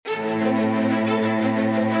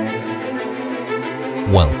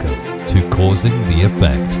Causing the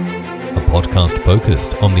Effect, a podcast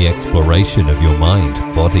focused on the exploration of your mind,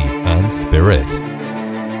 body, and spirit.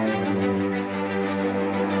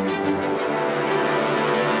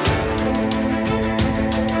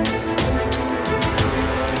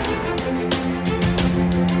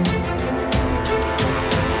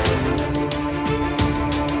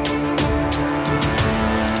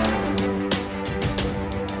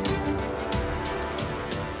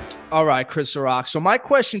 All right, Chris Ciroc. So my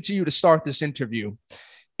question to you to start this interview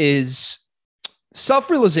is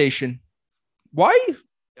self-realization. Why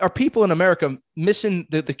are people in America missing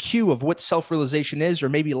the cue of what self-realization is, or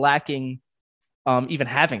maybe lacking even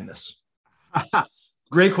having this?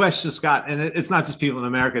 Great question, Scott. And it's not just people in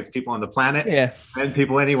America, it's people on the planet and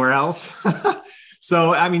people anywhere else.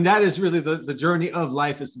 So, I mean, that is really the journey of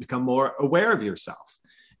life, is to become more aware of yourself.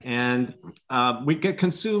 And we get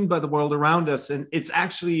consumed by the world around us. And it's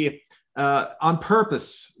actually on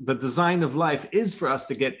purpose. The design of life is for us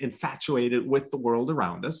to get infatuated with the world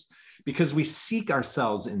around us, because we seek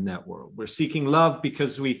ourselves in that world. We're seeking love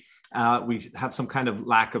because we have some kind of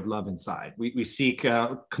lack of love inside. We seek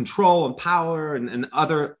control and power and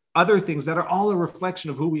other things that are all a reflection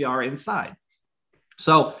of who we are inside.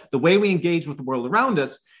 So the way we engage with the world around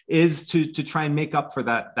us is to try and make up for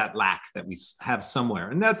that lack that we have somewhere.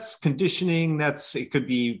 And that's conditioning. It could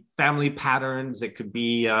be family patterns. It could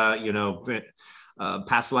be,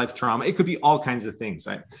 past life trauma. It could be all kinds of things,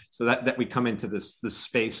 right? So that we come into this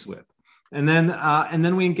space with. And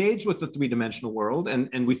then we engage with the three-dimensional world,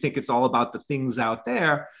 and we think it's all about the things out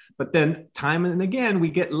there. But then time and again, we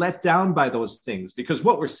get let down by those things, because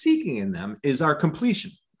what we're seeking in them is our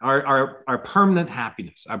completion, our permanent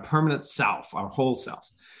happiness, our permanent self, our whole self.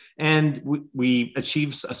 And we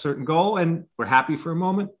achieve a certain goal and we're happy for a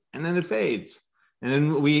moment, and then it fades. And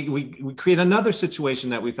then we create another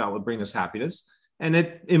situation that we thought would bring us happiness, and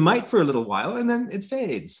it might for a little while, and then it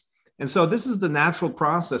fades. And so this is the natural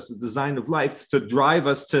process, the design of life, to drive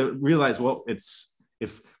us to realize, well,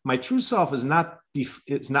 if my true self is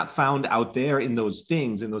not found out there in those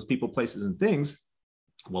things, in those people, places, and things,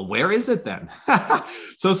 well, where is it then?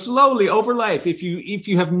 So slowly over life, if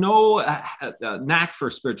you have no knack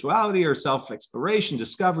for spirituality or self-exploration,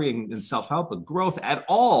 discovery, and self-help and growth at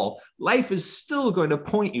all, life is still going to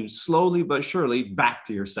point you slowly but surely back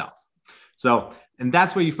to yourself. So, and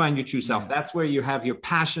that's where you find your true self. That's where you have your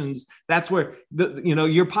passions. That's where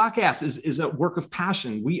your podcast is a work of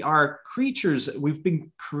passion. We are creatures. We've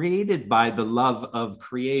been created by the love of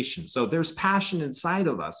creation. So there's passion inside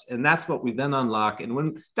of us, and that's what we then unlock.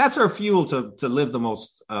 And that's our fuel to live the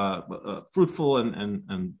most fruitful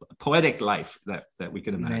and poetic life that we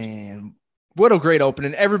can imagine. Man, what a great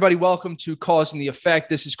opening. Everybody, welcome to Causing the Effect.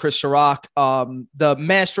 This is Chris Ciroc, the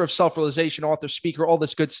master of self-realization, author, speaker, all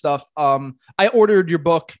this good stuff. I ordered your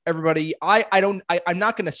book, everybody. I'm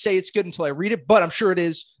not going to say it's good until I read it, but I'm sure it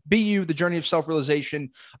is. Be You, The Journey of Self-Realization.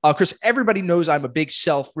 Chris, everybody knows I'm a big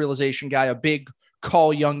self-realization guy, a big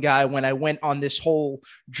Carl Jung guy. When I went on this whole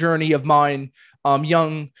journey of mine,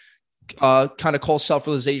 Jung kind of calls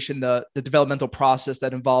self-realization the developmental process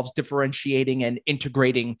that involves differentiating and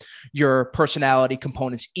integrating your personality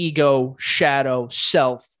components, ego, shadow,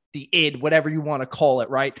 self, the id, whatever you want to call it,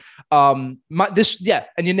 right? And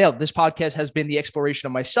you nailed it. This podcast has been the exploration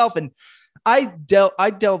of myself, and I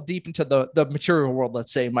delve deep into the material world,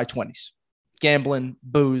 let's say in my 20s, gambling,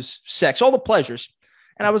 booze, sex, all the pleasures.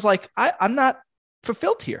 And I was like, I'm not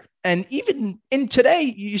fulfilled here. And even in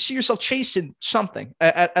today, you see yourself chasing something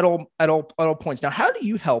at all points. Now, how do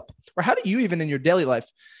you help, or how do you even in your daily life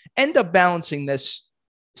end up balancing this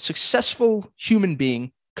successful human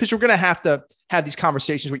being? Because you're going to have these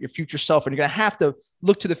conversations with your future self, and you're going to have to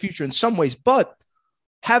look to the future in some ways, but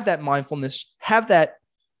have that mindfulness, have that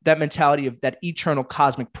mentality of that eternal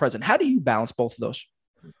cosmic present. How do you balance both of those?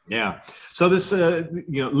 Yeah. So this,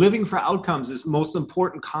 living for outcomes is the most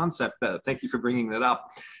important concept. Thank you for bringing that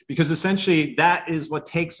up, because essentially that is what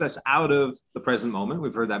takes us out of the present moment.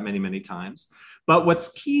 We've heard that many, many times. But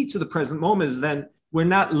what's key to the present moment is then we're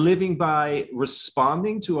not living by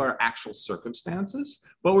responding to our actual circumstances,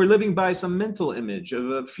 but we're living by some mental image of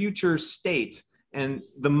a future state. And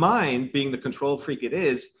the mind, being the control freak it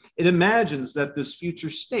is, it imagines that this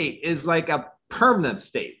future state is like a permanent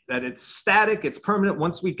state, that it's static, it's permanent.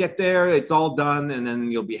 Once we get there, it's all done, and then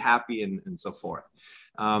you'll be happy and so forth.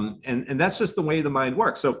 And that's just the way the mind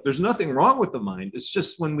works. So there's nothing wrong with the mind. It's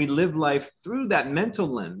just when we live life through that mental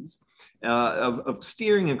lens of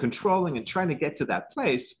steering and controlling and trying to get to that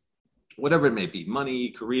place, whatever it may be,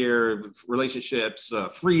 money, career, relationships,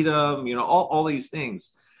 freedom, all these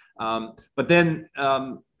things. But then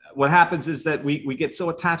what happens is that we get so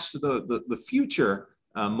attached to the future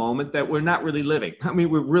moment that we're not really living. I mean,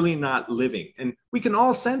 we're really not living. And we can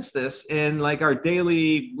all sense this in like our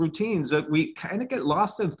daily routines, that we kind of get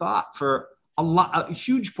lost in thought for a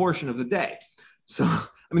huge portion of the day. So,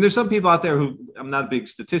 I mean, there's some people out there who, I'm not a big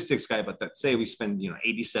statistics guy, but that say we spend,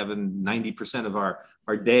 87, 90% of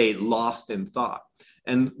our day lost in thought.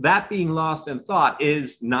 And that being lost in thought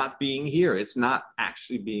is not being here. It's not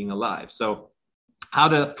actually being alive. So how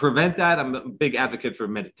to prevent that? I'm a big advocate for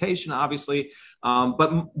meditation, obviously.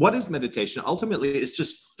 But what is meditation? Ultimately, it's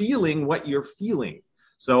just feeling what you're feeling.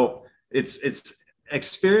 So it's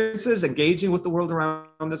experiences, engaging with the world around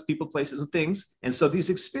us, people, places, and things. And so these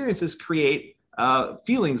experiences create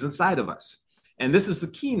feelings inside of us. And this is the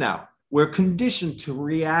key now. We're conditioned to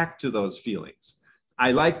react to those feelings.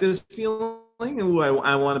 I like this feeling and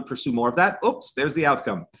I want to pursue more of that. Oops, there's the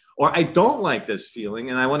outcome. Or I don't like this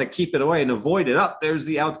feeling and I want to keep it away and avoid it. Up, there's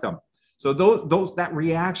the outcome. So that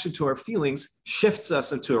reaction to our feelings shifts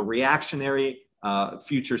us into a reactionary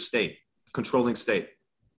future state, controlling state.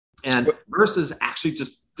 And versus actually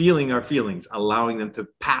just feeling our feelings, allowing them to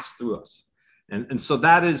pass through us. And so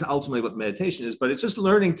that is ultimately what meditation is, but it's just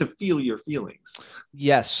learning to feel your feelings.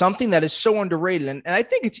 Yes, something that is so underrated. And I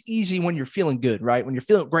think it's easy when you're feeling good, right? When you're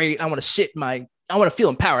feeling great, I want to feel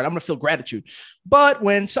empowered. I want to feel gratitude. But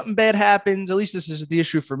when something bad happens, at least this is the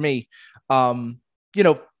issue for me,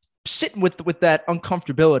 sitting with that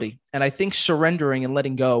uncomfortability. And I think surrendering and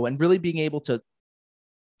letting go and really being able to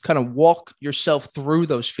kind of walk yourself through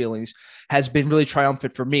those feelings has been really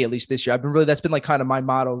triumphant for me, at least this year. That's been like kind of my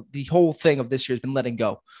motto. The whole thing of this year has been letting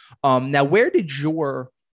go. Now, where did your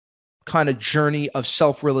kind of journey of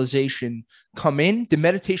self-realization come in? Did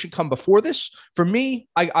meditation come before this? For me,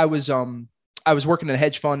 I was working in a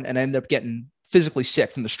hedge fund and I ended up getting physically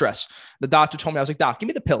sick from the stress. The doctor told me, I was like, Doc, give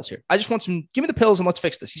me the pills here. Give me the pills and let's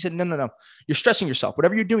fix this. He said, no. You're stressing yourself.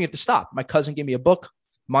 Whatever you're doing, you have to stop. My cousin gave me a book,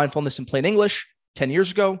 Mindfulness in Plain English, 10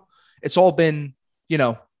 years ago. It's all been,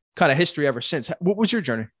 kind of history ever since. What was your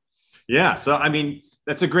journey? Yeah. So, I mean,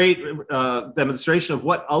 that's a great demonstration of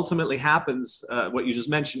what ultimately happens. What you just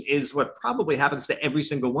mentioned is what probably happens to every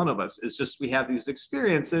single one of us. It's just we have these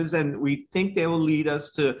experiences and we think they will lead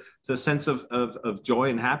us to a sense of joy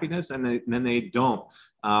and happiness, and then they don't.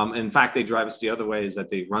 In fact, they drive us the other way, is that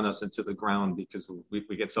they run us into the ground because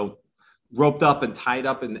we get so roped up and tied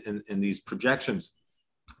up in these projections.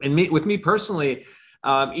 And with me personally,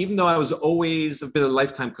 even though I was always a bit of a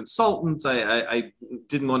lifetime consultant, I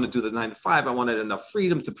didn't want to do the 9 to 5. I wanted enough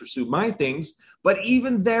freedom to pursue my things. But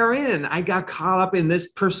even therein, I got caught up in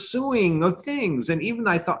this pursuing of things. And even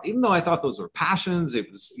though I thought those were passions, it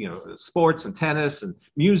was, sports and tennis and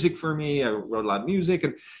music for me. I wrote a lot of music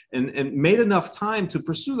and made enough time to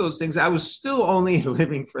pursue those things. I was still only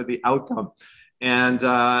living for the outcome. And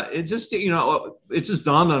it just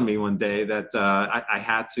dawned on me one day that I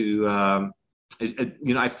had to,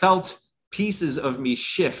 I felt pieces of me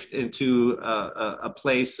shift into a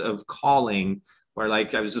place of calling where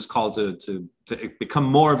like I was just called to become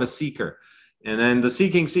more of a seeker. And then the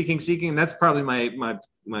seeking, that's probably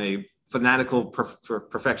my fanatical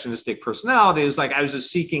perfectionistic personality is like I was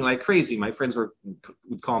just seeking like crazy. My friends would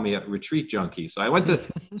call me a retreat junkie. So I went to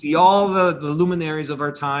see all the luminaries of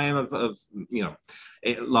our time of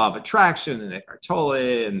Law of Attraction and Eckhart Tolle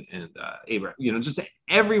and Abraham, just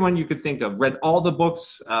everyone you could think of. Read all the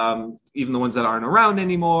books, even the ones that aren't around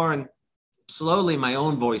anymore. And slowly my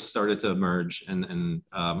own voice started to emerge. And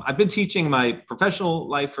I've been teaching my professional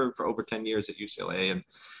life for over 10 years at UCLA and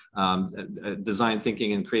design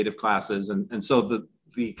thinking and creative classes. And so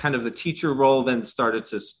the kind of the teacher role then started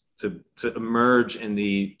to emerge in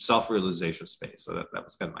the self-realization space. So that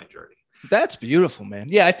was kind of my journey. That's beautiful, man.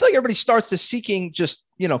 Yeah. I feel like everybody starts to seeking just,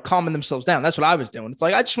 calming themselves down. That's what I was doing. It's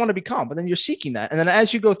like, I just want to be calm, but then you're seeking that. And then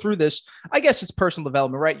as you go through this, I guess it's personal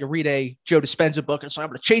development, right? You read a Joe Dispenza book and it's like, I'm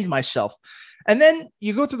going to change myself. And then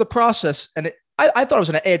you go through the process and I thought I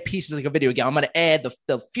was going to add pieces like a video game. I'm going to add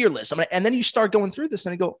the fearless. And then you start going through this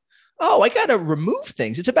and I go, oh, I got to remove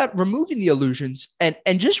things. It's about removing the illusions and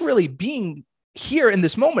just really being here in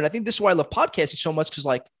this moment. I think this is why I love podcasting so much. Cause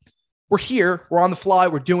like we're here, we're on the fly,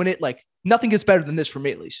 we're doing it. Like nothing gets better than this for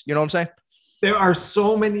me, at least. You know what I'm saying? There are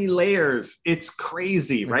so many layers. It's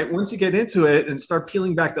crazy, right? Once you get into it and start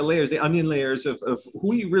peeling back the layers, the onion layers of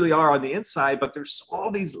who you really are on the inside, but there's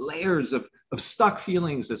all these layers of stuck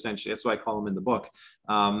feelings, essentially. That's what I call them in the book.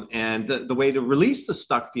 And the way to release the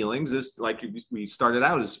stuck feelings is, like we started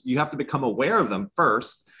out, is you have to become aware of them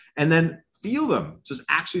first and then feel them,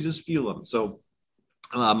 just feel them. So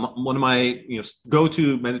one of my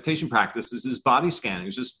go-to meditation practices is body scanning.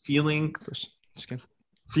 It's just feeling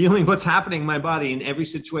what's happening in my body in every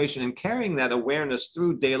situation and carrying that awareness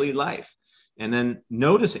through daily life. and then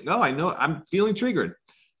noticing, oh, I know I'm feeling triggered.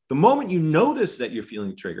 The moment you notice that you're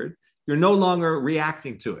feeling triggered, you're no longer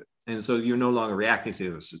reacting to it. And so you're no longer reacting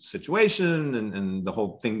to the situation and the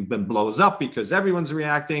whole thing then blows up because everyone's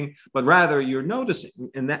reacting, but rather you're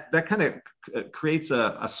noticing. And that kind of creates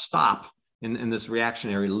a stop in this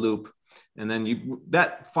reactionary loop. And then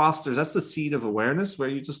that fosters, that's the seed of awareness where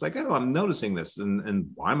you're just like, oh, I'm noticing this.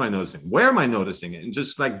 And why am I noticing? Where am I noticing it? And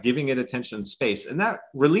just like giving it attention and space. And that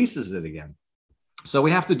releases it again. So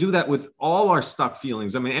we have to do that with all our stuck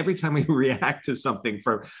feelings. I mean, every time we react to something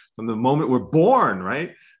from the moment we're born,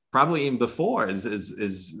 right? Probably even before there's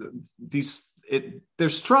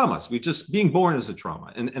traumas. We just being born is a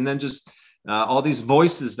trauma. And then just all these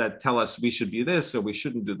voices that tell us we should be this or we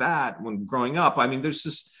shouldn't do that when growing up. I mean, there's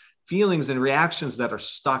just feelings and reactions that are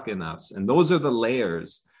stuck in us. And those are the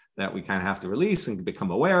layers that we kind of have to release and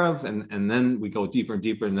become aware of. And then we go deeper and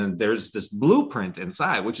deeper. And then there's this blueprint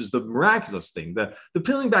inside, which is the miraculous thing. The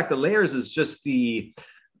peeling back the layers is just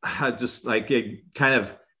just like kind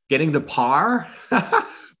of getting to par.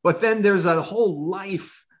 But then there's a whole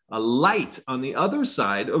life, a light on the other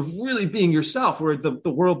side of really being yourself, where the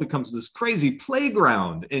world becomes this crazy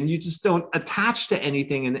playground and you just don't attach to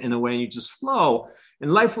anything in a way, you just flow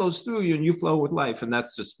and life flows through you and you flow with life. And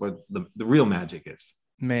that's just where the real magic is.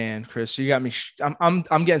 Man, Chris, you got me. I'm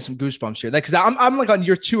getting some goosebumps here. Because I'm like on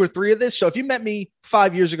year 2 or 3 of this. So if you met me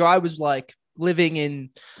 5 years ago, I was like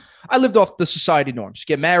I lived off the society norms,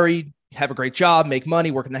 get married, have a great job, make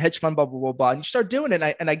money, work in the hedge fund, blah, blah, blah, blah. And you start doing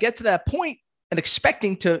it. And I get to that point and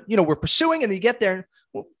expecting to, we're pursuing, and then you get there and,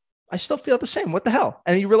 well, I still feel the same. What the hell?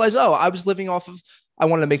 And then you realize, oh, I was living off of, I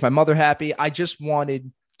wanted to make my mother happy. I just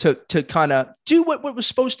wanted to kind of do what was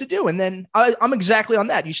supposed to do. And then I'm exactly on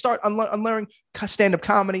that. You start unlearning stand-up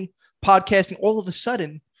comedy, podcasting, all of a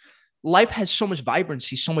sudden life has so much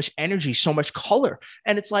vibrancy, so much energy, so much color.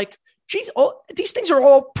 And it's like, geez, these things are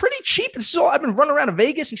all pretty cheap. This is all, I've been running around to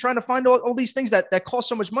Vegas and trying to find all these things that cost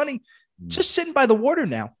so much money. Just sitting by the water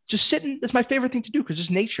now, just sitting. That's my favorite thing to do because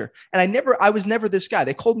just nature. And I was never this guy.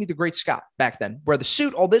 They called me the Great Scott back then, wear the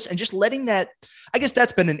suit, all this, and just letting that, I guess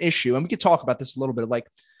that's been an issue. And we could talk about this a little bit, like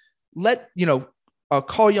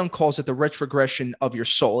Carl Jung calls it the retrogression of your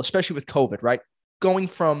soul, especially with COVID, right? Going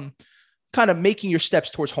from kind of making your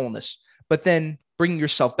steps towards wholeness, but then bringing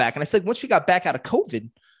yourself back. And I feel like once we got back out of COVID,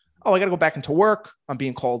 oh, I got to go back into work. I'm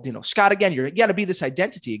being called, Scott again. You got to be this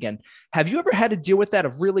identity again. Have you ever had to deal with that,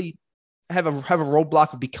 of really have a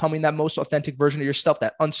roadblock of becoming that most authentic version of yourself,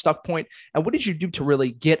 that unstuck point? And what did you do to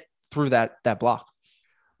really get through that block?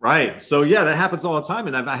 Right. So yeah, that happens all the time.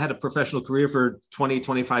 And I had a professional career for 20,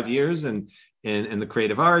 25 years and in the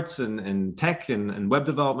creative arts and tech and web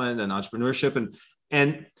development and entrepreneurship.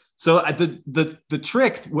 And so the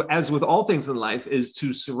trick, as with all things in life, is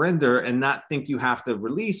to surrender and not think you have to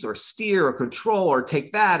release or steer or control or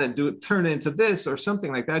take that and turn it into this or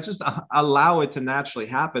something like that. Just allow it to naturally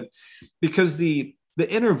happen, because the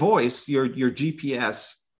inner voice, your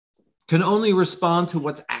GPS, can only respond to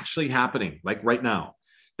what's actually happening, like right now.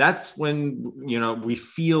 That's when, we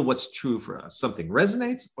feel what's true for us. Something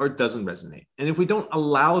resonates or it doesn't resonate. And if we don't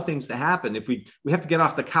allow things to happen, if we have to get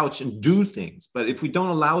off the couch and do things, but if we don't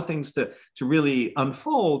allow things to really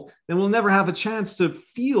unfold, then we'll never have a chance to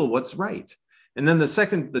feel what's right. And then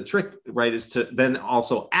the trick, right, is to then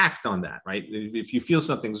also act on that, right? If you feel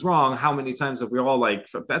something's wrong, how many times have we all like,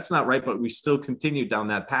 that's not right, but we still continue down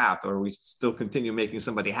that path, or we still continue making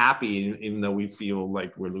somebody happy, even though we feel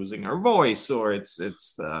like we're losing our voice, or it's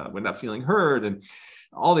we're not feeling heard, and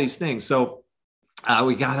all these things. So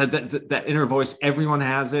we got that inner voice. Everyone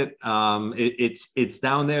has it. It's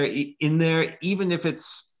down there, in there, even if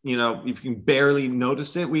it's, if you can barely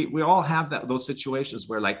notice it. We all have those situations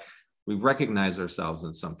where like, we recognize ourselves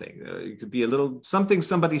in something. It could be something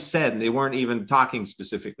somebody said and they weren't even talking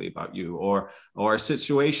specifically about you, or a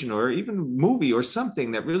situation, or even movie or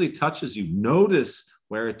something that really touches you. Notice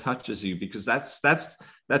where it touches you, because that's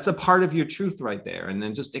a part of your truth right there. And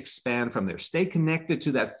then just expand from there. Stay connected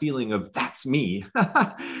to that feeling of that's me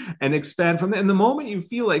and expand from there. And the moment you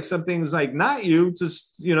feel like something's like not you,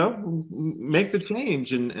 just, make the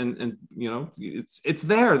change and it's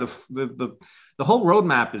there. The whole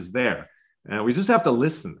roadmap is there. We just have to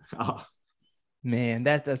listen. Oh. Man,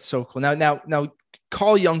 that's so cool. Now,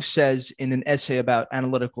 Carl Jung says in an essay about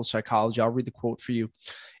analytical psychology, I'll read the quote for you.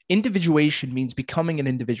 Individuation means becoming an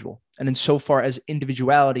individual. And insofar as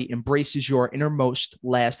individuality embraces your innermost,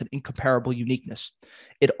 last, and incomparable uniqueness,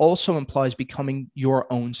 it also implies becoming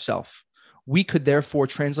your own self. We could therefore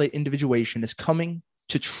translate individuation as coming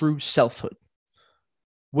to true selfhood.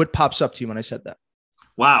 What pops up to you when I said that?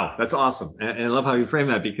 Wow, that's awesome. And I love how you frame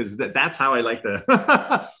that, because that's how I like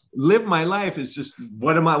to live my life is just,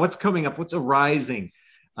 what's coming up, what's arising.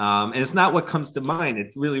 And it's not what comes to mind.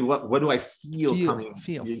 It's really what do I feel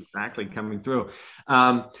coming through.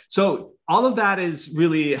 So all of that is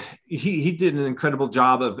really, he did an incredible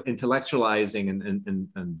job of intellectualizing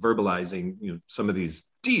and verbalizing, some of these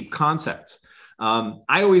deep concepts.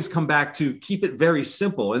 I always come back to keep it very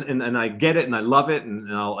simple, and I get it and I love it,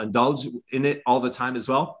 and I'll indulge in it all the time as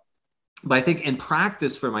well. But I think in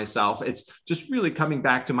practice for myself, it's just really coming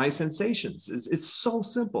back to my sensations. It's so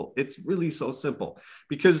simple. It's really so simple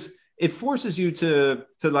because it forces you to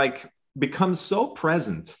like become so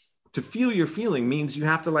present. To feel your feeling means you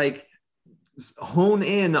have to like hone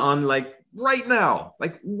in on like right now,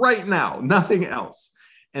 nothing else.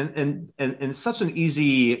 And it's such an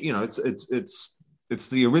easy, it's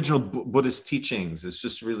the original Buddhist teachings. It's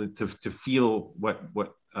just really to feel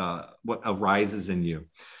what arises in you.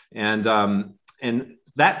 And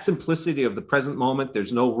that simplicity of the present moment,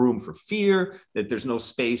 there's no room for fear, that there's no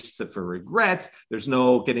space for regret, there's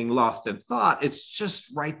no getting lost in thought. It's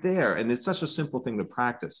just right there. And it's such a simple thing to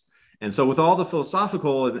practice. And so with all the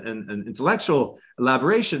philosophical and intellectual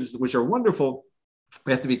elaborations, which are wonderful,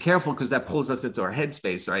 we have to be careful because that pulls us into our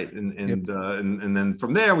headspace, right? And then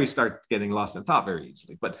from there, we start getting lost in thought very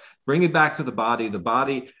easily. But bring it back to the body.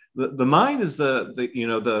 The mind is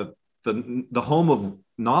the home of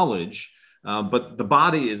knowledge, but the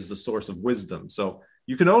body is the source of wisdom. So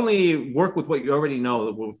you can only work with what you already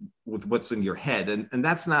know, with what's in your head, and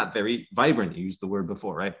that's not very vibrant. You used the word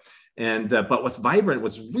before, right? And but what's vibrant,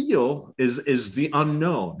 what's real, is the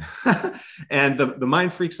unknown, and the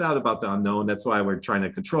mind freaks out about the unknown. That's why we're trying to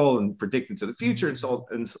control and predict into the future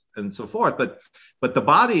and so forth. But the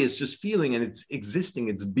body is just feeling, and it's existing,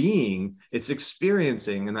 it's being, it's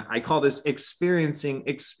experiencing, and I call this experiencing.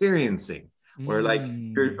 Where like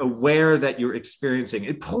you're aware that you're experiencing.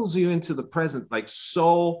 It pulls you into the present, like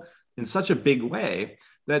so in such a big way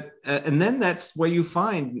that, and then that's where you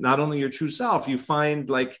find not only your true self, you find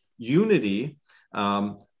like unity.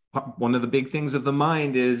 One of the big things of the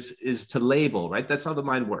mind is to label, right? That's how the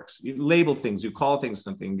mind works. You label things, you call things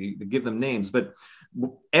something, you give them names. But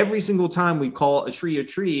every single time we call a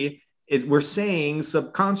tree, we're saying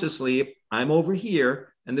subconsciously, I'm over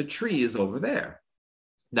here and the tree is over there.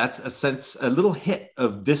 That's a little hit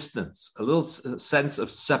of distance, a little sense of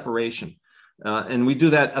separation. And we do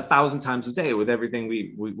that 1,000 times a day with everything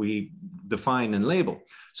we define and label.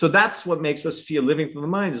 So that's what makes us feel, living through the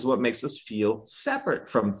mind is what makes us feel separate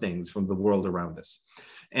from things, from the world around us.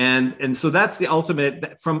 And so that's the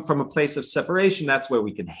ultimate, from a place of separation. That's where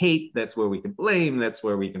we can hate, that's where we can blame, that's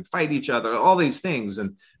where we can fight each other, all these things.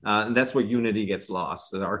 And that's where unity gets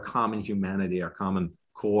lost, our common humanity, our common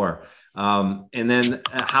core. And then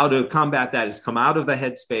how to combat that is come out of the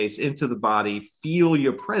headspace into the body, feel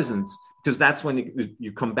your presence, because that's when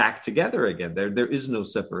you come back together again. There is no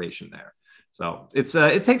separation there. So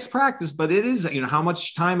it takes practice, but it is, how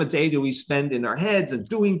much time a day do we spend in our heads and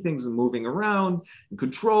doing things and moving around and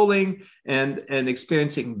controlling and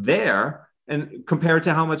experiencing there, and compared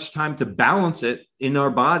to how much time to balance it in our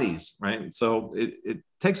bodies, right? So it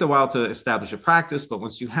takes a while to establish a practice, but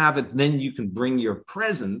once you have it, then you can bring your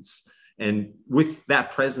presence, and with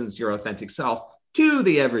that presence, your authentic self, to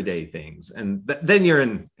the everyday things. And then you're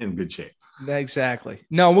in good shape. Exactly.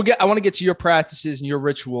 No, I want to get to your practices and your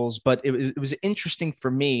rituals, but it was interesting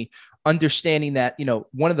for me understanding that,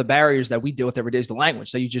 one of the barriers that we deal with every day is the language.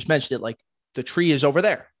 So you just mentioned it, like the tree is over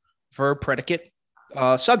there for predicate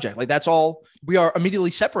subject. Like that's all, we are immediately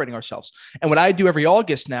separating ourselves. And what I do every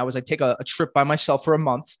August now is I take a trip by myself for a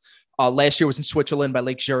month. Last year was in Switzerland by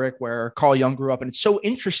Lake Zurich, where Carl Jung grew up. And it's so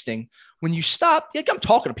interesting when you stop, like I'm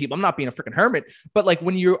talking to people, I'm not being a freaking hermit, but like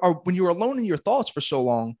when you're alone in your thoughts for so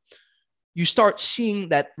long, you start seeing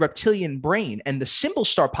that reptilian brain and the symbols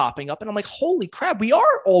start popping up. And I'm like, holy crap, we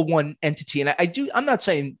are all one entity. And I'm not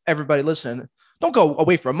saying everybody listen, don't go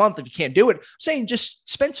away for a month if you can't do it. I'm saying just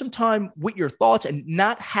spend some time with your thoughts and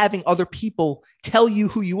not having other people tell you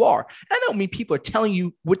who you are. I don't mean people are telling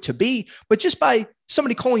you what to be, but just by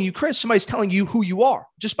somebody calling you Chris, somebody's telling you who you are.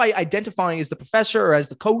 Just by identifying as the professor or as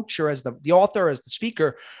the coach or as the author, or as the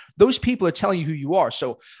speaker, those people are telling you who you are.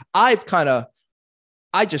 So I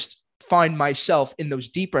just find myself in those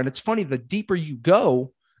deeper, and it's funny, the deeper you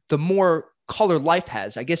go, the more color life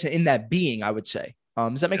has, I guess, in that being, I would say.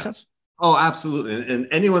 Does that make sense? Oh, absolutely. And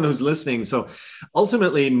anyone who's listening. So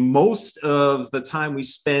ultimately, most of the time we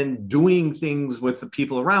spend doing things with the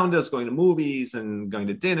people around us, going to movies and going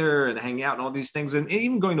to dinner and hanging out and all these things, and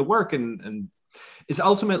even going to work, and it's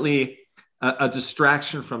ultimately a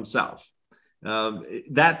distraction from self.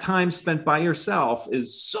 That time spent by yourself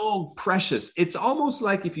is so precious. It's almost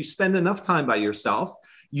like if you spend enough time by yourself,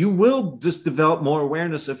 you will just develop more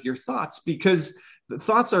awareness of your thoughts, because the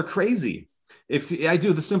thoughts are crazy. If I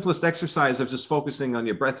do the simplest exercise of just focusing on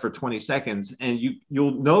your breath for 20 seconds, and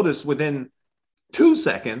you'll notice within 2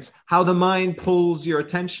 seconds how the mind pulls your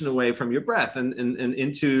attention away from your breath and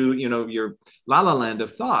into, your la la land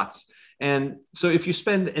of thoughts. And so if you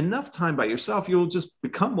spend enough time by yourself, you'll just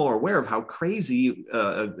become more aware of how crazy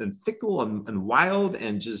and fickle and wild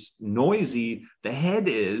and just noisy the head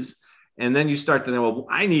is. And then you start to know, well,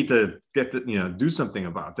 I need to do something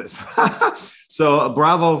about this. So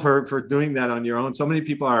bravo for doing that on your own. So many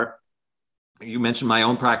people you mentioned my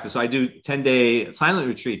own practice. So I do 10-day silent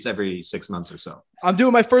retreats every 6 months or so. I'm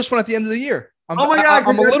doing my first one at the end of the year. Oh my God.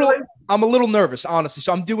 I'm a little nervous, honestly.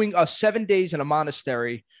 So I'm doing 7 days in a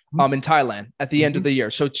monastery in Thailand at the end of the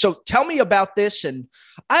year. So tell me about this. And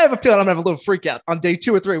I have a feeling I'm gonna have a little freak out on day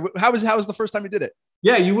 2 or 3. How was the first time you did it?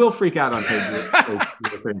 Yeah, you will freak out on day 2 or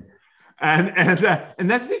 3. And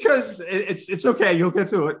that's because it's okay. You'll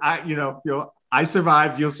get through it. I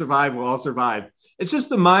survived. You'll survive. We'll all survive. It's just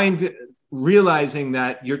the mind realizing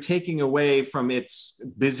that you're taking away from its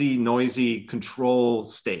busy, noisy control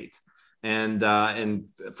state. And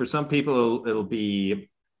for some people, it'll be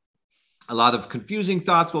a lot of confusing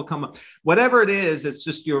thoughts will come up. Whatever it is, it's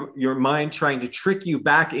just your mind trying to trick you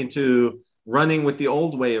back into running with the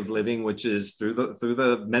old way of living, which is through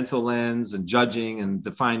the mental lens and judging and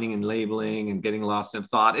defining and labeling and getting lost in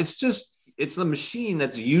thought. It's the machine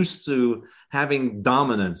that's used to having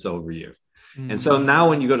dominance over you. And so now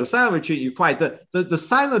when you go to silent retreat, you're quiet. The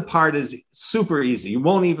silent part is super easy. You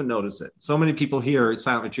won't even notice it. So many people hear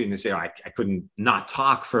silent retreat and they say, oh, I couldn't not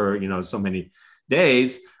talk for, so many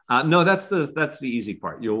days. No, that's the easy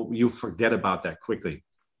part. You'll forget about that quickly,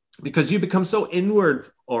 because you become so inward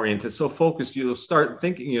oriented, so focused. You'll start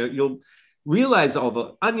thinking, you'll realize all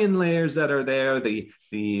the onion layers that are there, the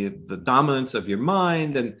dominance of your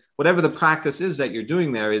mind, and whatever the practice is that you're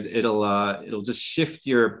doing there, it'll just shift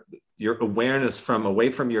your awareness from away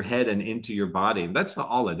from your head and into your body. And that's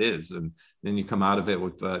all it is. And then you come out of it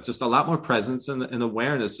with just a lot more presence and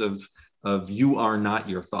awareness of you are not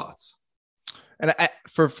your thoughts. And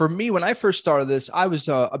for me, when I first started this, I was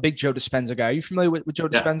a big Joe Dispenza guy. Are you familiar with Joe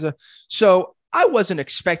Dispenza? Yeah. So I wasn't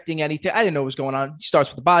expecting anything. I didn't know what was going on. He starts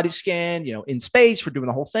with a body scan, in space, we're doing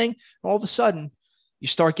the whole thing. And all of a sudden, you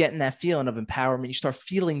start getting that feeling of empowerment. You start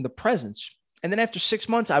feeling the presence. And then after 6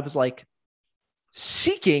 months, I was like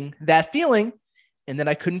seeking that feeling, and then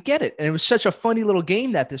I couldn't get it. And it was such a funny little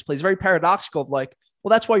game that this plays, very paradoxical of like, well,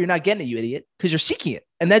 that's why you're not getting it, you idiot, because you're seeking it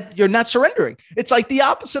and that you're not surrendering. It's like the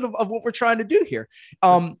opposite of what we're trying to do here.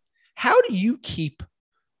 How do you keep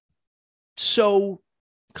so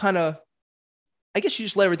kind of, I guess you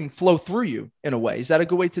just let everything flow through you in a way? Is that a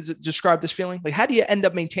good way to describe this feeling? Like, how do you end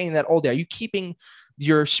up maintaining that all day? Are you keeping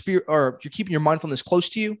your spirit, or you're keeping your mindfulness close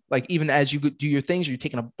to you? Like, even as you do your things, are you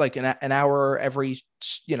taking an hour every,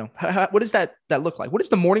 what does that look like? What does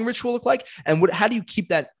the morning ritual look like? And how do you keep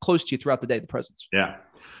that close to you throughout the day, the presence? Yeah.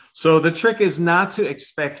 So the trick is not to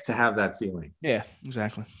expect to have that feeling. Yeah,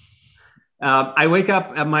 exactly. I wake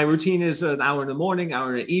up and my routine is an hour in the morning,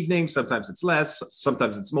 hour in the evening. Sometimes it's less,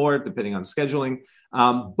 sometimes it's more, depending on scheduling.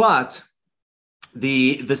 But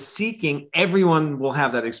the seeking, everyone will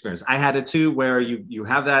have that experience. I had it too, where you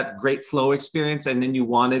have that great flow experience and then you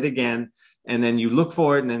want it again. And then you look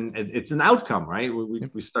for it and then it's an outcome, right?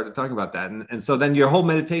 We started talking about that. And so then your whole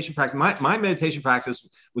meditation practice, my meditation practice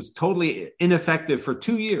was totally ineffective for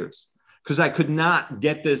 2 years because I could not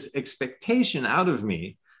get this expectation out of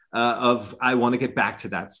me of I want to get back to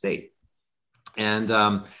that state.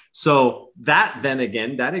 And so that then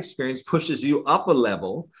again, that experience pushes you up a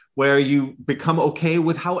level where you become okay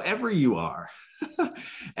with however you are.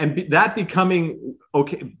 And that becoming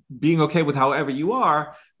okay, being okay with however you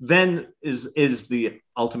are, then is the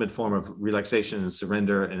ultimate form of relaxation and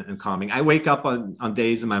surrender and calming. I wake up on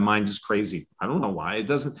days and my mind is crazy. I don't know why. It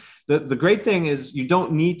doesn't. The great thing is you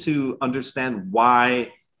don't need to understand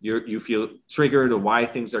why you feel triggered or why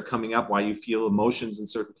things are coming up, why you feel emotions in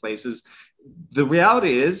certain places. The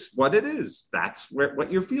reality is what it is. That's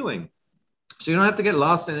what you're feeling. So you don't have to get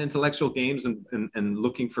lost in intellectual games and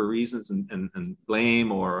looking for reasons and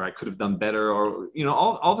blame, or I could have done better, or,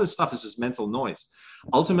 all this stuff is just mental noise.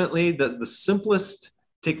 Ultimately, the simplest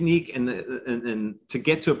technique and to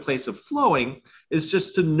get to a place of flowing is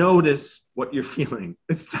just to notice what you're feeling.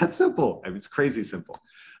 It's that simple. I mean, it's crazy simple.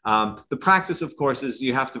 The practice, of course, is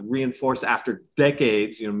you have to reinforce after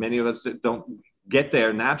decades. Many of us don't get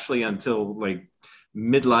there naturally until like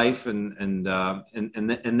midlife,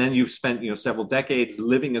 and then you've spent several decades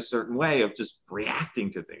living a certain way of just reacting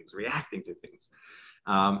to things.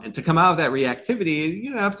 And to come out of that reactivity,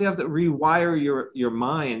 you have to rewire your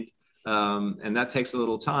mind, and that takes a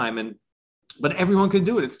little time. But everyone can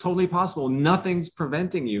do it. It's totally possible. Nothing's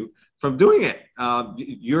preventing you from doing it.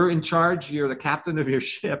 You're in charge. You're the captain of your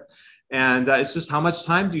ship, and it's just how much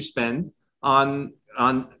time do you spend on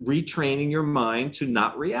retraining your mind to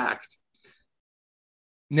not react.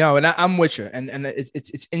 No, and I'm with you. And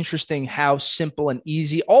it's interesting how simple and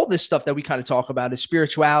easy all this stuff that we kind of talk about is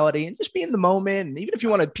spirituality and just be in the moment. And even if you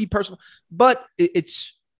want to be personal, but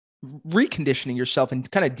it's reconditioning yourself and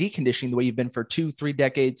kind of deconditioning the way you've been for 2-3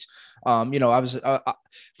 decades.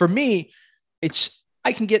 For me,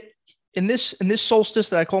 I can get in this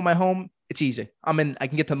solstice that I call my home. It's easy. I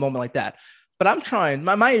can get to the moment like that, but I'm trying.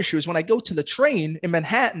 My issue is when I go to the train in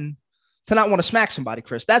Manhattan to not want to smack somebody,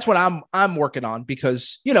 Chris. That's what I'm working on,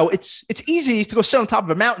 because, it's easy to go sit on top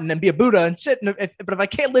of a mountain and be a Buddha and sit. But if I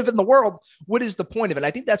can't live in the world, what is the point of it?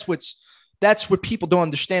 I think that's what people don't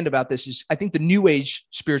understand about this is I think the new age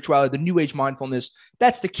spirituality, the new age mindfulness,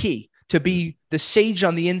 that's the key to be the sage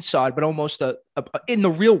on the inside, but almost in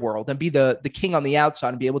the real world, and be the king on the outside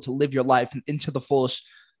and be able to live your life into the fullest,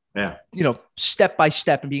 step by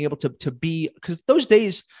step, and being able to be, because those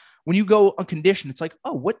days when you go unconditioned, it's like,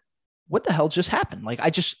 oh, what the hell just happened? Like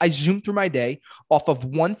I zoomed through my day off of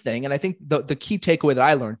one thing. And I think the key takeaway that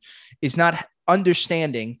I learned is not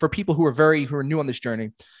understanding, for people who are new on this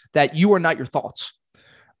journey, that you are not your thoughts.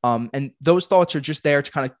 And those thoughts are just there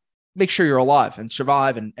to kind of make sure you're alive and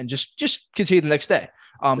survive and just continue the next day.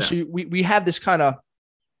 So we have this kind of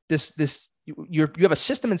you have a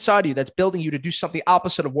system inside of you that's building you to do something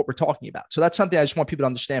opposite of what we're talking about. So that's something I just want people to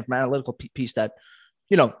understand from an analytical piece, that,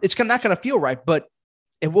 it's not going to feel right, but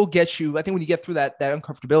it will get you. I think when you get through that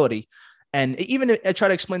uncomfortability, and even I try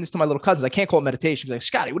to explain this to my little cousins, I can't call it meditation. He's like,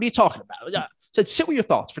 Scotty, what are you talking about? So sit with your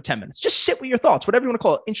thoughts for 10 minutes. Just sit with your thoughts, whatever you want to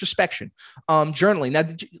call it, introspection, journaling. Now,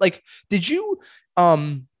 did you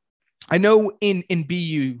I know in BU,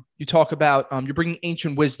 you talk about you're bringing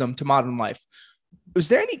ancient wisdom to modern life. Was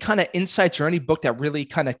there any kind of insights or any book that really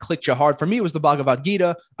kind of clicked you hard? For me, it was the Bhagavad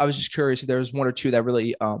Gita. I was just curious if there was one or two that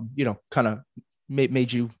really, kind of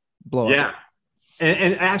made you blow up. Yeah.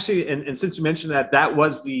 And actually, and since you mentioned that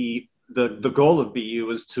was the goal of BU,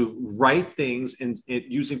 was to write things in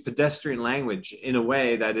using pedestrian language in a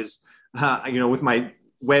way that is, with my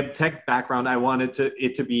web tech background, I wanted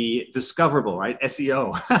it to be discoverable, right?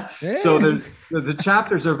 SEO. Yeah. So the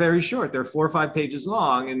chapters are very short. They're 4 or 5 pages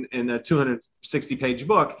long in a 260 page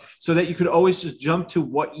book, so that you could always just jump to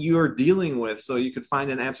what you're dealing with, so you could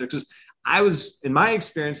find an answer. Because in my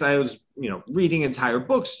experience, I was, reading entire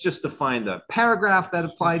books just to find a paragraph that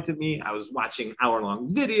applied to me. I was watching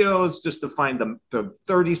hour-long videos just to find the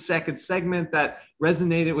 30-second segment that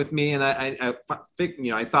resonated with me. And I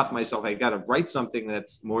thought to myself, I got to write something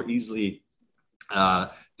that's more easily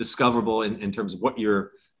discoverable in terms of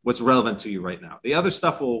what's relevant to you right now. The other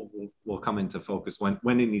stuff will come into focus when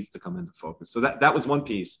it needs to come into focus. So that was one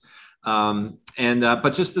piece.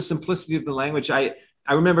 But just the simplicity of the language,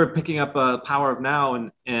 I remember picking up Power of Now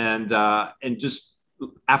and just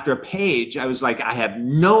after a page, I was like, I have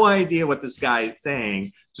no idea what this guy is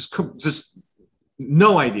saying. Just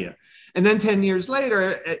no idea. And then 10 years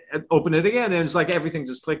later, I opened it again, and it's like everything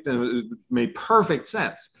just clicked and it made perfect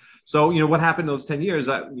sense. So, what happened in those 10 years?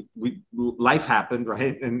 Life happened,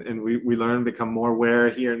 right? And we learned, become more aware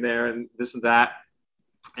here and there and this and that.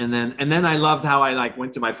 And then I loved how I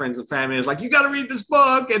went to my friends and family. I was like, you got to read this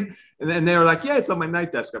book. And then they were like, yeah, it's on my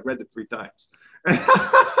night desk. I've read it 3 times.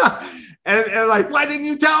 and like, why didn't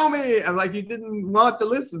you tell me? I'm like, you didn't want to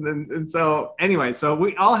listen. And so anyway, so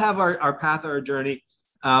we all have our path, our journey.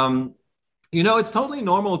 It's totally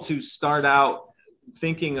normal to start out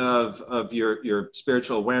thinking of your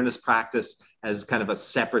spiritual awareness practice as kind of a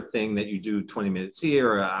separate thing that you do 20 minutes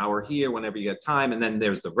here or an hour here, whenever you get time. And then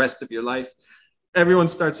there's the rest of your life. Everyone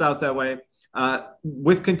starts out that way.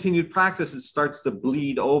 With continued practice, it starts to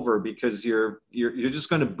bleed over, because you're just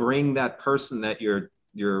going to bring that person that you're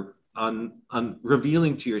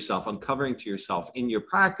revealing to yourself, uncovering to yourself in your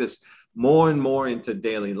practice more and more into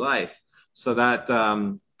daily life, so that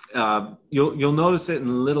you'll notice it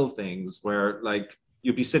in little things where, like,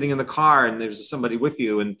 you'll be sitting in the car and there's somebody with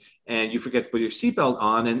you and you forget to put your seatbelt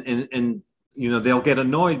on, and they'll get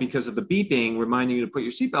annoyed because of the beeping reminding you to put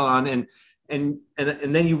your seatbelt on, and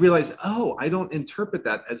then you realize, oh, I don't interpret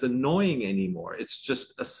that as annoying anymore. It's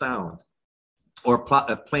just a sound, or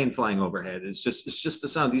a plane flying overhead. It's just a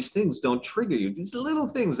sound. These things don't trigger you. These little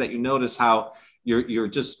things that you notice how you're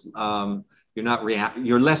just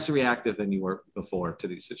you're less reactive than you were before to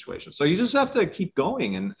these situations. So you just have to keep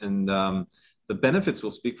going, and the benefits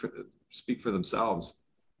will speak for themselves.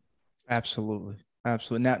 Absolutely.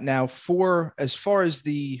 Absolutely. Now for as far as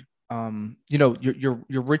the your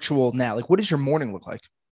ritual now, like what does your morning look like?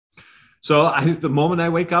 So the moment I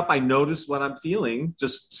wake up, I notice what I'm feeling,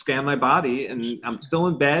 just scan my body, and I'm still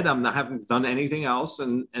in bed. I haven't done anything else.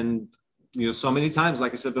 And so many times,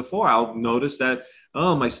 like I said before, I'll notice that,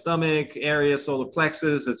 oh, my stomach area, solar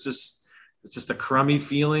plexus, it's just a crummy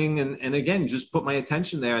feeling. And again, just put my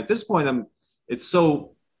attention there. At this point, it's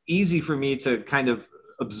so easy for me to kind of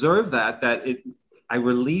observe I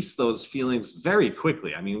release those feelings very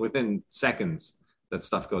quickly. I mean, within seconds, that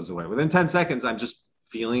stuff goes away. Within 10 seconds, I'm just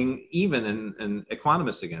feeling even and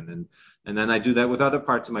equanimous again. And then I do that with other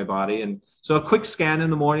parts of my body. And so a quick scan in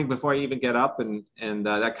the morning before I even get up. And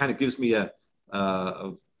that kind of gives me a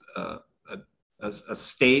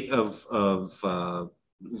state of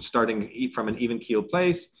starting from an even keel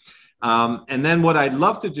place. And then what I'd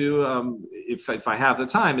love to do, if I have the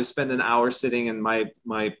time, is spend an hour sitting in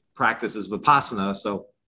my practice is Vipassana. So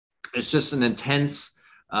it's just an intense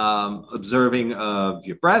observing of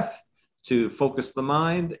your breath to focus the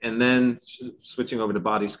mind, and then switching over to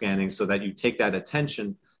body scanning so that you take that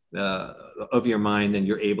attention of your mind and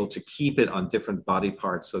you're able to keep it on different body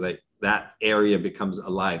parts so that area becomes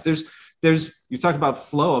alive. You talked about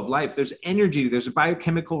flow of life. There's energy, there's a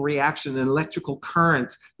biochemical reaction, an electrical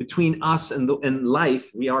current between us and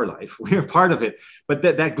life. We are life, we are part of it. But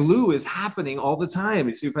that glue is happening all the time.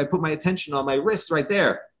 You see, if I put my attention on my wrist right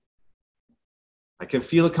there, I can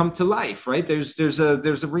feel it come to life, right? There's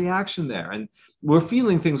a reaction there, and we're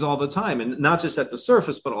feeling things all the time, and not just at the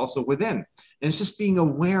surface, but also within. And it's just being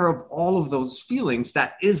aware of all of those feelings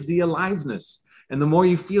that is the aliveness. And the more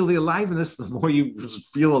you feel the aliveness, the more you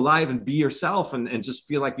feel alive and be yourself, and just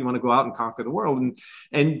feel like you want to go out and conquer the world.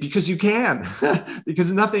 And because you can,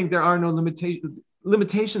 because there are no limitations.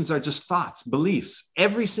 Limitations are just thoughts, beliefs.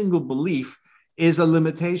 Every single belief is a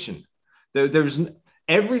limitation.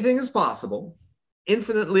 Everything is possible.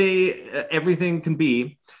 Infinitely everything can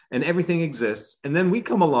be, and everything exists, and then we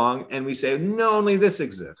come along and we say, no, only this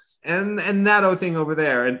exists, and that other thing over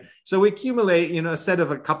there. And so we accumulate a set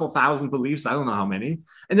of a couple thousand beliefs, I don't know how many,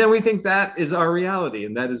 and then we think that is our reality,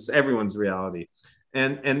 and that is everyone's reality.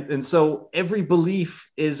 And so every belief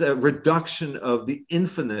is a reduction of the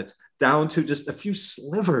infinite down to just a few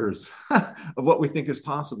slivers of what we think is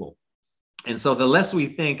possible. And so the less we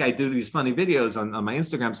think, I do these funny videos on my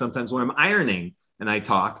Instagram sometimes where I'm ironing and I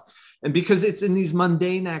talk. And because it's in these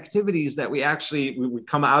mundane activities that we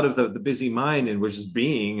come out of the busy mind, and we're just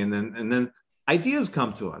being, and then ideas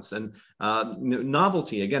come to us. And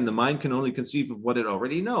novelty, again, the mind can only conceive of what it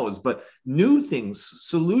already knows, but new things,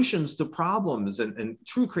 solutions to problems, and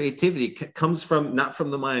true creativity comes not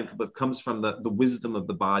from the mind, but comes from the wisdom of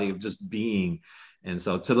the body, of just being. And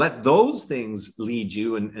so to let those things lead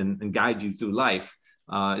you and guide you through life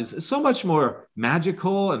is so much more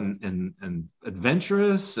magical and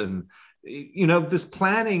adventurous. And, this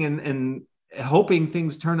planning and hoping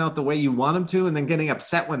things turn out the way you want them to, and then getting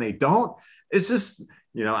upset when they don't. It's just,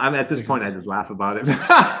 I'm at this point, I just laugh about it.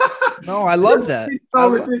 No, I love that. It's so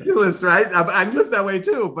ridiculous, right? I live that way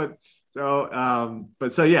too, but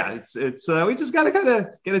yeah, it's we just got to kind of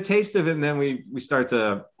get a taste of it, and then we start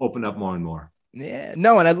to open up more and more. Yeah,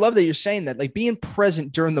 no. And I love that you're saying that, like being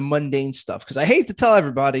present during the mundane stuff. Cause I hate to tell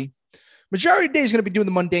everybody, majority of the day is going to be doing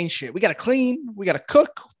the mundane shit. We got to clean, we got to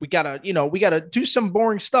cook, we got to do some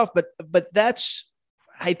boring stuff, but that's,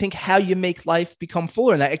 I think, how you make life become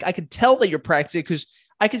fuller. And I could tell that you're practicing, because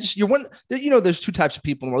I could just, there's two types of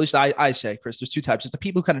people, or at least I say, Chris, there's two types. There's the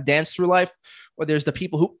people who kind of dance through life, or there's the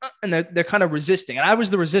people who, and they're kind of resisting. And I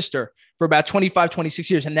was the resistor for about 25,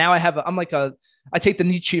 26 years. And now I take the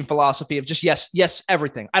Nietzschean philosophy of just yes,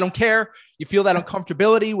 everything. I don't care. You feel that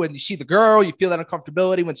uncomfortability when you see the girl, you feel that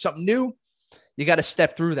uncomfortability when something new, you got to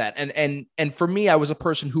step through that. And for me, I was a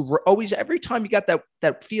person who always, every time you got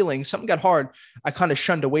that feeling, something got hard, I kind of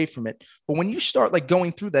shunned away from it. But when you start like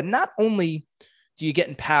going through that, not only do you get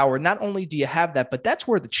empowered, not only do you have that, but that's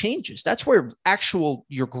where the change is. That's where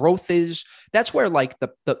your growth is. That's where like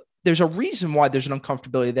there's a reason why there's an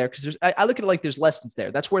uncomfortability there. Cause I look at it like there's lessons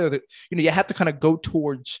there. That's where you have to kind of go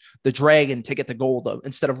towards the dragon to get the gold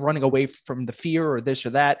instead of running away from the fear or this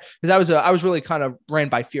or that. Cause I was really kind of ran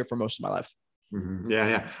by fear for most of my life. Mm-hmm.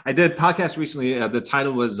 Yeah. I did a podcast recently. The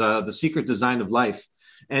title was The Secret Design of Life.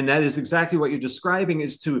 And that is exactly what you're describing,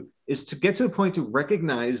 is to get to a point to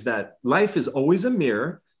recognize that life is always a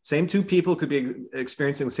mirror. Same two people could be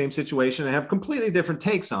experiencing the same situation and have completely different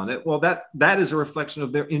takes on it. Well, that is a reflection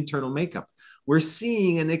of their internal makeup. We're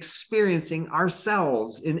seeing and experiencing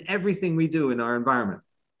ourselves in everything we do in our environment.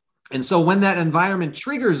 And so when that environment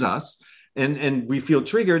triggers us, and we feel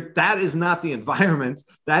triggered, that is not the environment.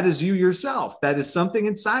 That is you yourself. That is something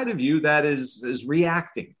inside of you that is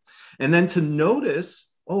reacting. And then to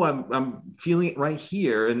notice, oh, I'm feeling it right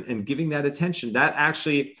here, and giving that attention, that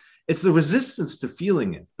actually, it's the resistance to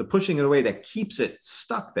feeling it, the pushing it away, that keeps it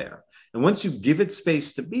stuck there. And once you give it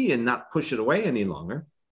space to be and not push it away any longer,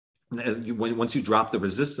 once you drop the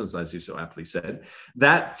resistance, as you so aptly said,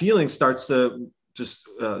 that feeling starts to just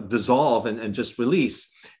dissolve and just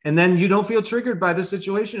release. And then you don't feel triggered by the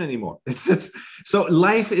situation anymore. So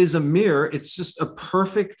life is a mirror. It's just a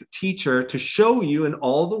perfect teacher to show you in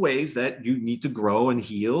all the ways that you need to grow and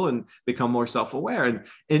heal and become more self-aware.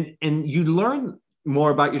 And you learn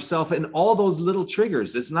more about yourself in all those little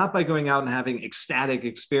triggers. It's not by going out and having ecstatic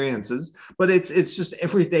experiences, but it's just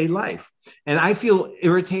everyday life. And I feel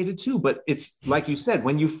irritated too, but it's like you said,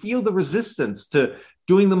 when you feel the resistance to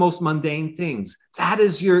doing the most mundane things, that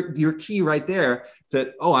is your key right there,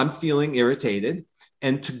 that, oh, I'm feeling irritated.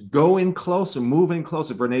 And to go in closer, move in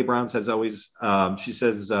closer. Brene Brown says always, she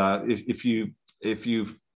says, if you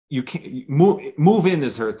can't move in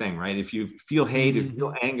is her thing, right? If you feel hate, if you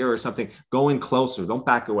feel anger or something, go in closer. Don't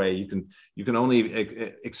back away. You can only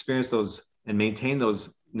experience those and maintain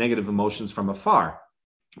those negative emotions from afar.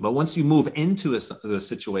 But once you move into the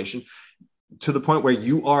situation, to the point where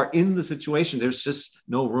you are in the situation, there's just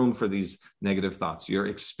no room for these negative thoughts. You're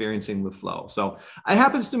experiencing the flow. So it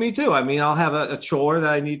happens to me too. I mean, I'll have a chore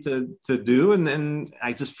that I need to do, and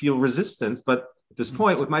I just feel resistance. But at this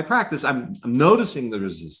point with my practice, I'm noticing the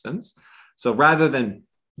resistance. So rather than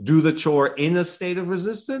do the chore in a state of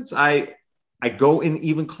resistance, I go in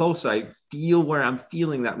even closer. I feel where I'm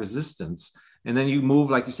feeling that resistance. And then you move,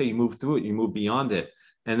 like you say, you move through it, you move beyond it.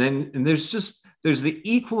 And there's the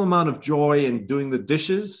equal amount of joy in doing the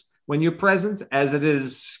dishes when you're present as it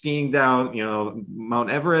is skiing down, Mount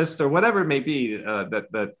Everest or whatever it may be,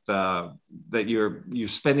 that you're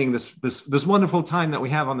spending this wonderful time that we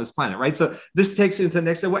have on this planet, right? So this takes you to the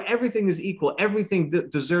next step where everything is equal. Everything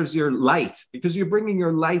deserves your light because you're bringing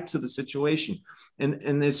your light to the situation.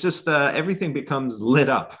 And it's just everything becomes lit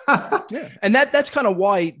up. Yeah. And that's kind of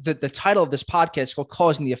why the title of this podcast is called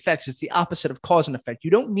Cause and the Effects. It's the opposite of cause and effect.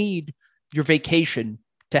 You don't need your vacation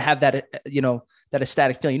to have that, that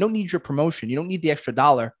ecstatic feeling. You don't need your promotion. You don't need the extra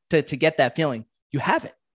dollar to get that feeling. You have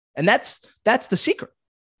it. And that's the secret.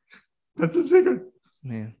 That's the secret.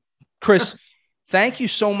 Man. Chris, thank you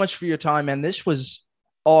so much for your time, man. This was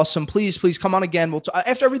awesome. Please come on again.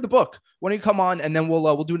 After I read the book, why don't you come on and then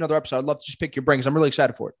we'll do another episode. I'd love to just pick your brain because I'm really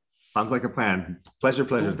excited for it. Sounds like a plan. Pleasure.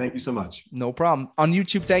 Cool. Thank you so much. No problem. On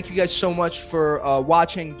YouTube, thank you guys so much for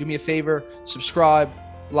watching. Do me a favor, subscribe,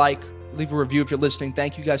 like, leave a review if you're listening.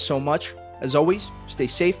 Thank you guys so much. As always, stay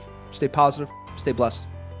safe, stay positive, stay blessed.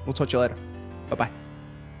 We'll talk to you later. Bye-bye.